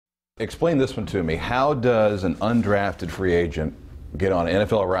Explain this one to me. How does an undrafted free agent get on an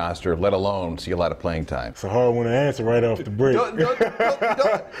NFL roster, let alone see a lot of playing time? It's a hard one to answer right off the break.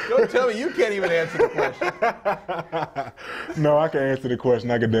 Don't tell me you can't even answer the question. No, I can answer the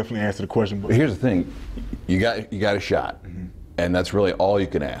question. I can definitely answer the question. But here's the thing. You got a shot, and that's really all you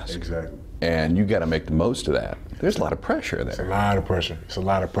can ask. Exactly. And you got to make the most of that. There's a lot of pressure there. It's a lot of pressure. It's a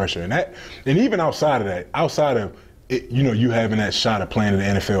lot of pressure. And even outside of that, outside of it, you having that shot of playing in the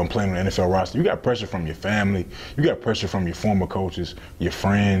NFL and playing on the NFL roster, you got pressure from your family. You got pressure from your former coaches, your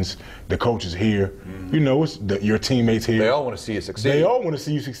friends, the coaches here. It's your teammates here. They all want to see you succeed. They all want to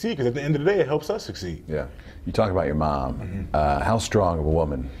see you succeed because at the end of the day, it helps us succeed. Yeah. You talk about your mom. How strong of a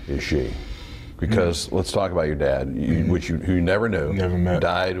woman is she? Because let's talk about your dad, who you never knew. Never met.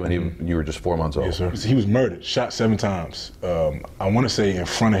 Died when you were just 4 months old. Yes, sir. He was murdered, shot 7 times. I want to say in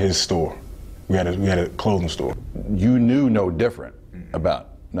front of his store. We had a clothing store. You knew no different about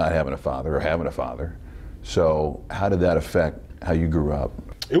not having a father or having a father. So how did that affect how you grew up?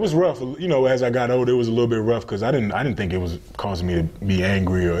 It was rough. As I got older, it was a little bit rough because I didn't think it was causing me to be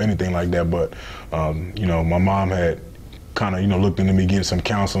angry or anything like that. But my mom had kind of looked into me getting some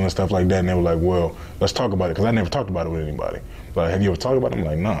counseling and stuff like that, and they were like, "Well, let's talk about it," because I never talked about it with anybody. Like, have you ever talked about it? I'm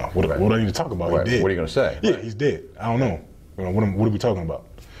like, "Nah. What do I need to talk about? Right. He dead." What are you gonna say? Yeah, he's dead. I don't know. What are we talking about?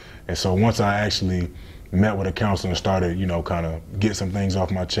 And so once I actually met with a counselor and started, kind of get some things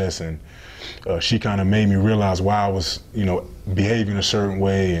off my chest, and she kind of made me realize why I was, behaving a certain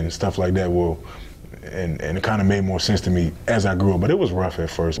way and stuff like that. Well, and it kind of made more sense to me as I grew up, but it was rough at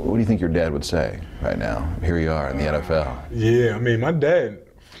first. What do you think your dad would say right now? Here you are in the NFL. Yeah, I mean, my dad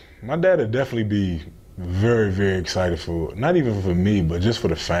would definitely be very, very excited for, not even for me, but just for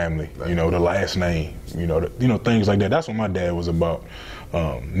the family, the last name, things like that. That's what my dad was about.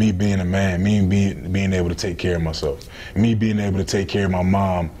 Me being a man, me being able to take care of myself, me being able to take care of my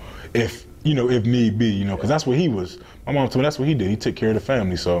mom, if need be, because that's what he was. My mom told me that's what he did. He took care of the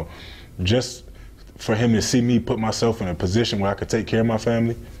family. So just for him to see me put myself in a position where I could take care of my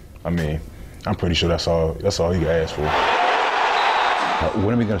family, I mean, I'm pretty sure that's all he could ask for.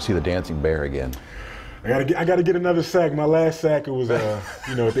 When are we going to see the dancing bear again? I gotta get another sack. My last sack, it was at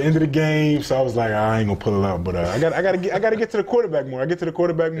the end of the game, so I was like, I ain't gonna pull it out. But I gotta get to the quarterback more. I get to the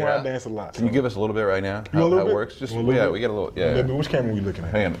quarterback more, I dance a lot. Can you give us a little bit right now? How it works? Just we get a little. Yeah. Which camera we looking at?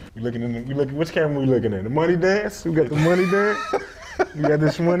 Hang on. Which camera we looking at? The money dance. We got the money dance. We got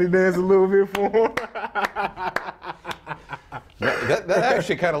this money dance a little bit for him. That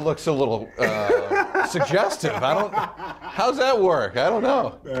actually kind of looks a little suggestive. How's that work? I don't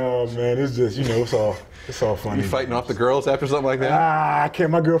know. Oh man, it's just it's all funny. You fighting off the girls after something like that? I can't.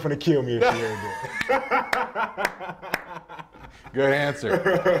 My girlfriend would kill me if she heard that. Good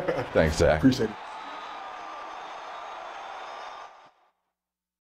answer. Thanks, Zach. Appreciate it.